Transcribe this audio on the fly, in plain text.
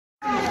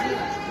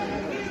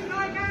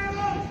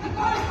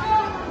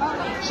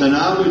So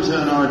now we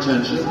turn our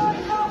attention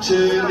to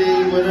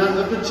the winner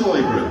of the toy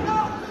group.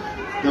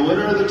 The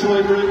winner of the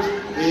toy group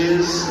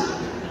is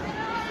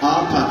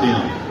our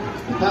Papillon.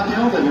 The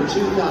Papillon, there were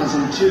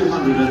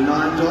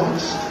 2,209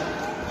 dogs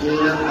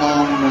here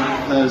on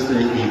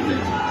Thursday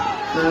evening,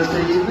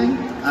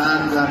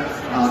 and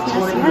our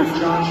toy group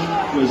judge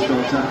was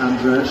Dr.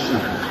 Andreas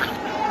Schemmel.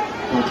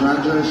 Dr.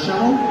 Andreas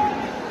Schemmel,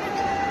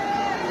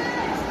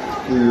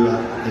 who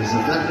is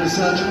a veterinary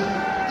surgeon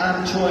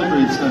and toy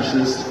breed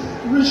specialist,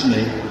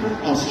 originally from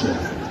Austria.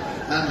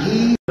 And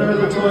the winner of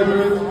the toy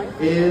group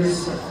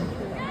is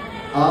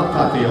our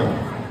Papillon.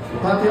 The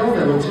Papillon,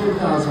 there were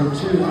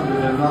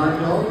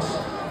 2,209 dogs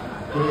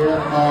here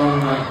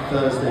on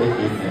Thursday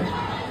evening,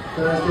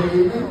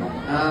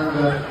 and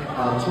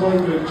our toy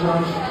group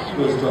judge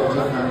was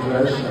Dr.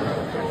 Andreas Schemmel.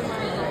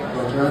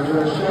 Dr.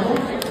 Andreas Schemmel,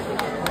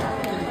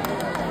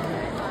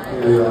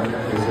 who is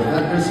a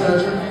veterinary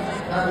surgeon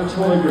and a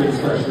toy breed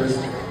specialist,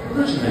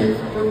 originally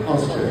from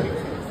Austria.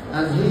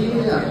 And he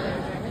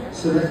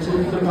selected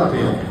the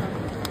Papillon.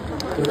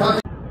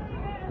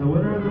 The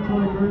winner of the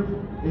toy group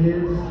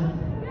is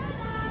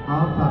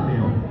our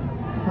Papillon.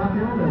 The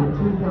Papillon, there were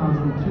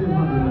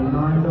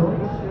 2,209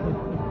 dogs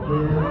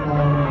here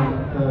on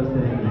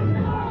Thursday evening,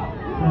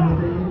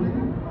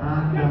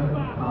 and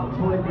our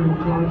toy group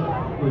judge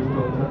was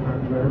Dr.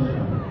 Andreas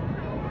Schemmel.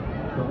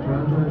 Dr.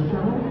 Andreas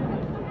Schemmel,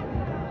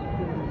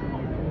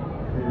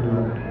 who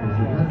is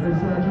a veterinary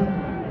surgeon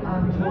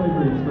and toy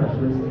breed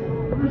specialist,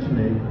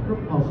 originally from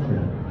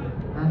Austria,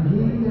 and he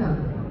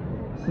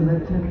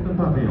selected the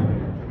Papillon.